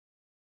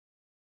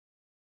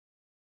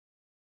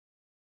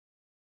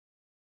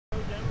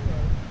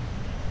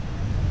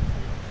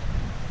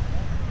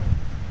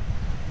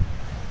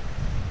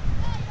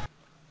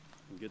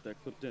get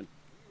that clipped in.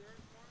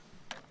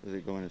 Does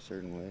it go in a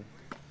certain way?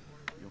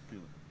 You'll feel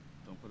it.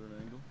 Don't put it at an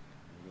angle.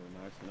 You'll go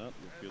nice and up.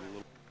 You'll feel a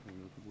little. And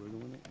you'll keep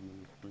wiggling it, and then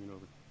just bring it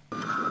over. There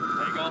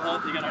you go,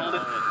 hold. You gotta hold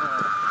it.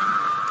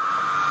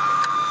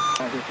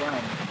 Going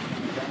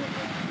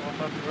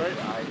up to right?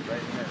 Right in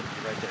there.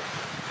 Right there.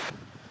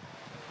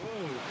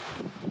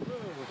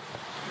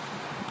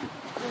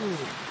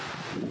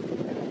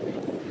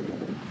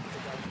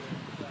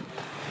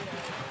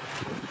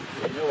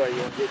 You know where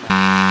you want to get now.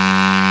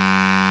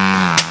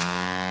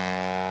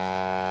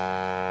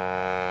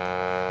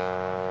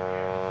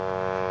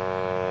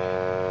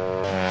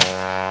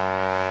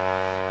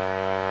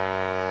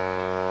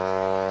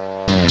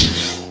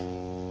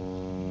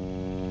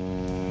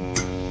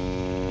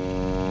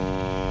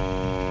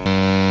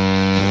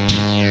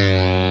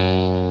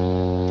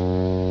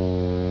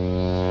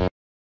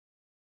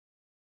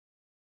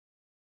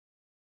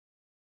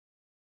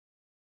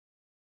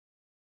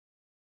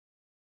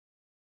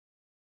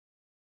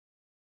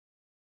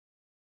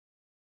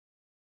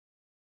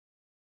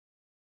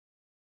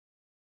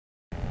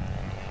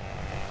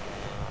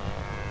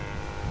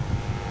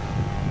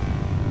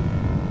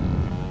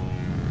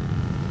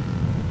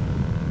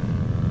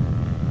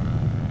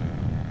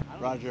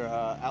 Roger,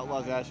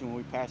 Outlaw's asking when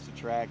we pass the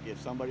track if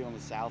somebody on the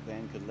south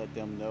end could let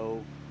them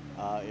know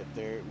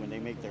when they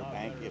make their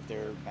bank, if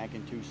they're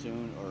banking too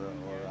soon or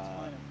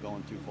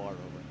going too far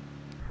over.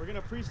 We're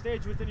gonna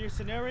pre-stage within your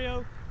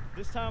scenario.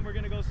 This time we're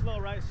gonna go slow,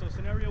 right? So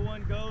scenario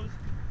 1 goes,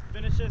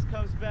 finishes,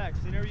 comes back.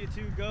 Scenario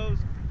 2 goes,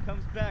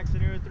 comes back.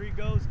 Scenario 3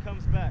 goes,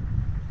 comes back.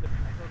 That's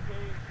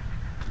okay.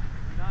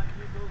 Do not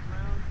use those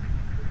rounds.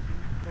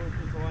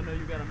 So I know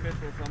you got a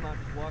missile, so I'm not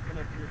just walking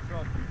up to your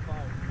truck and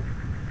fire.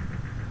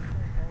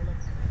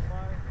 All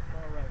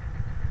right.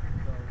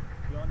 So,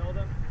 you all know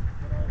them?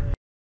 What are they?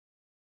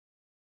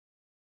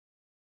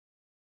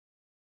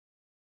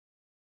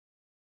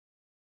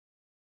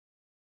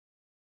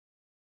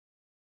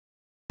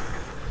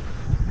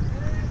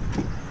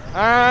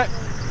 All right.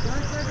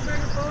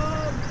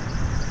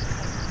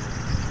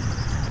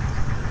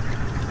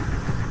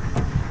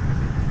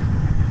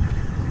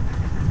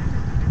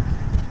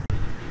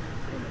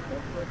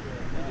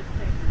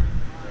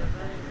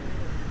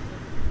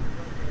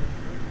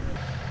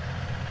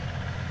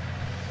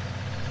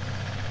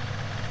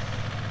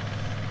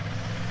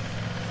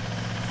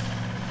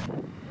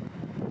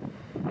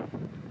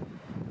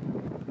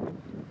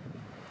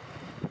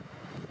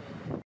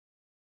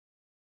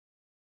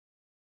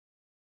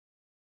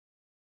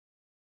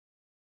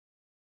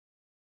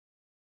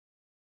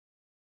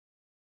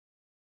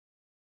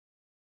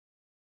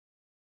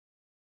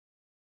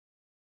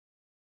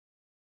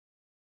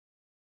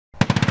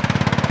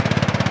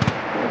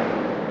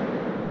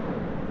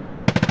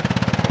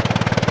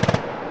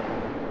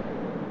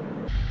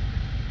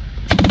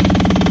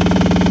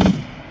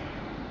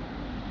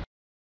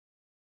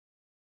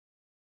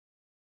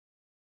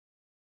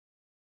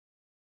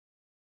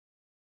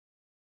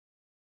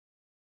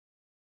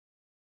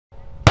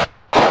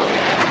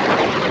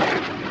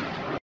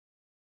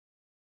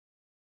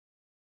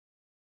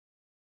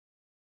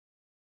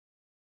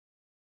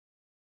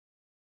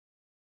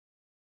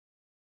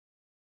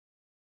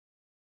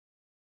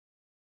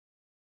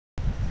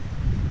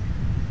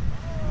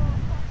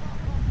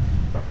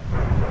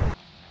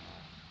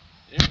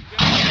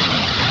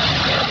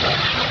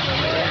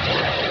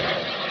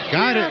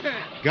 Got it.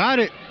 Got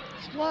it.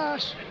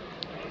 Splash.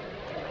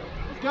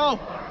 Let's go.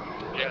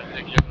 Yeah, I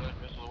think you have a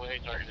missile away,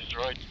 target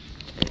destroyed.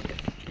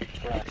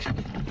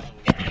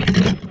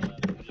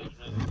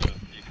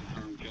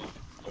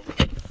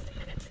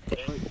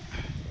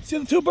 See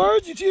the 2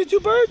 birds? You see the 2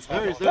 birds?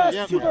 There, Pass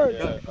yeah, 2 birds.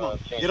 yeah, come on.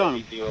 Get on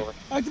him.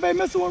 Activate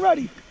missile when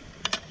ready.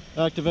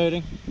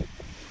 Activating.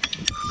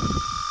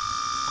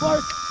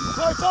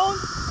 Clark's on.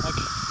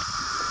 Okay.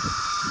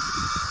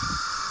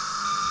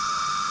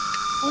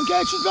 On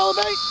actions,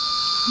 elevate.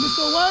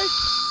 Missile away.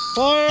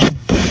 Fire.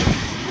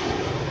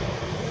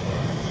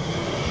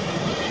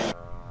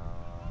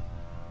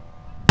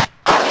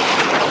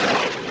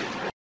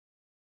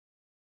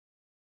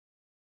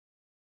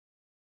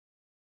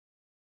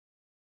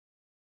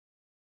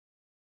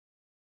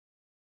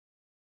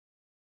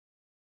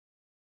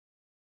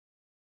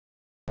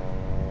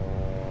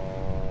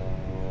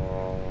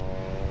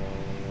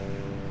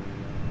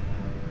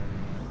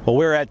 Well,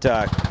 we're at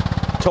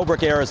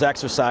Tobruq Arrows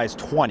Exercise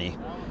 20,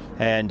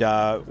 and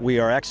we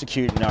are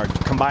executing our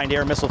combined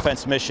air missile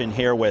defense mission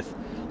here with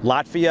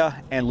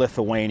Latvia and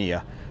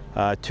Lithuania,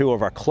 2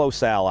 of our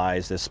close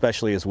allies,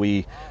 especially as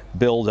we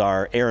build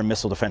our air and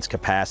missile defense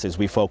capacities.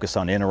 We focus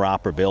on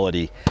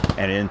interoperability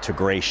and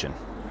integration.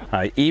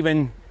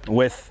 Even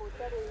with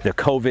the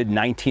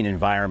COVID-19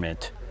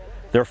 environment,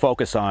 they're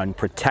focused on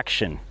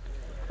protection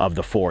of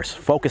the force,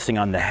 focusing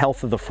on the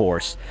health of the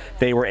force.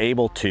 They were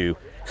able to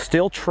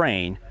still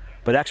train,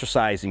 but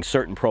exercising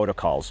certain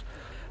protocols.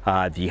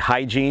 The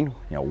hygiene,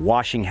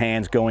 washing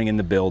hands going in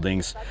the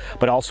buildings,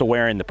 but also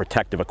wearing the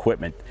protective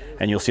equipment.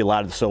 And you'll see a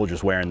lot of the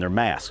soldiers wearing their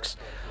masks.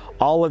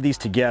 All of these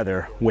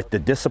together, with the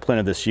discipline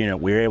of this unit,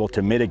 we were able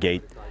to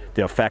mitigate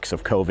the effects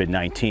of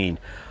COVID-19,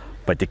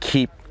 but to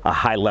keep a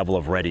high level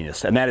of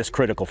readiness. And that is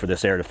critical for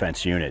this air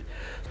defense unit.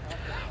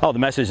 Oh, the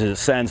message it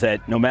sends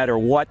that no matter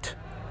what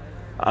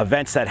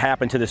events that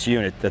happen to this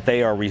unit, that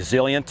they are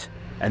resilient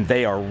and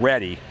they are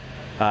ready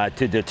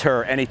to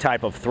deter any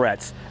type of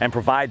threats and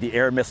provide the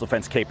air missile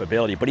defense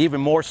capability. But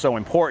even more so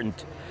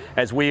important,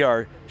 as we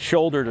are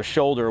shoulder to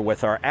shoulder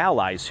with our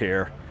allies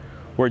here,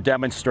 we're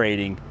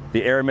demonstrating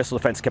the air missile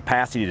defense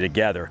capacity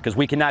together, because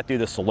we cannot do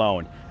this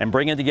alone. And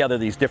bringing together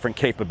these different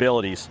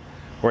capabilities,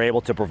 we're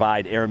able to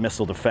provide air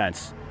missile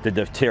defense to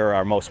deter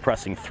our most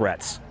pressing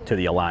threats to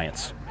the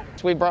alliance.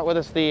 We brought with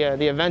us the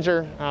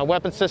Avenger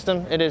weapon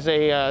system. It is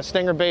a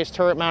Stinger-based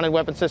turret-mounted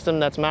weapon system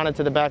that's mounted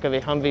to the back of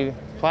a Humvee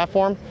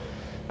platform.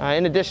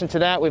 In addition to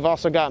that, we've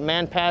also got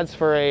man pads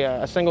for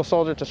a single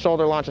soldier to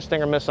shoulder launch a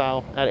Stinger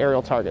missile at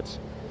aerial targets.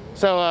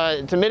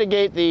 So to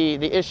mitigate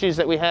the issues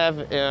that we have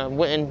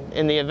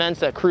in the events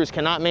that crews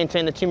cannot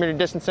maintain the 2-meter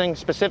distancing,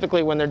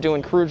 specifically when they're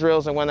doing crew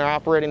drills and when they're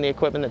operating the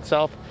equipment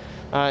itself,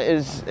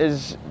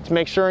 is to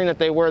make sure that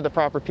they wear the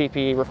proper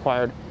PPE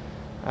required.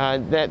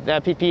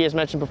 That PPE, as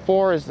mentioned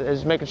before,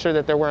 is making sure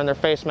that they're wearing their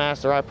face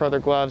masks, their eye-pro, their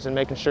gloves, and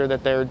making sure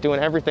that they're doing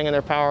everything in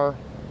their power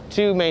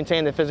to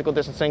maintain the physical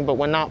distancing, but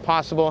when not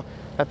possible,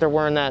 that they're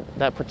wearing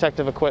that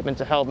protective equipment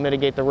to help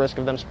mitigate the risk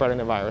of them spreading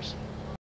the virus.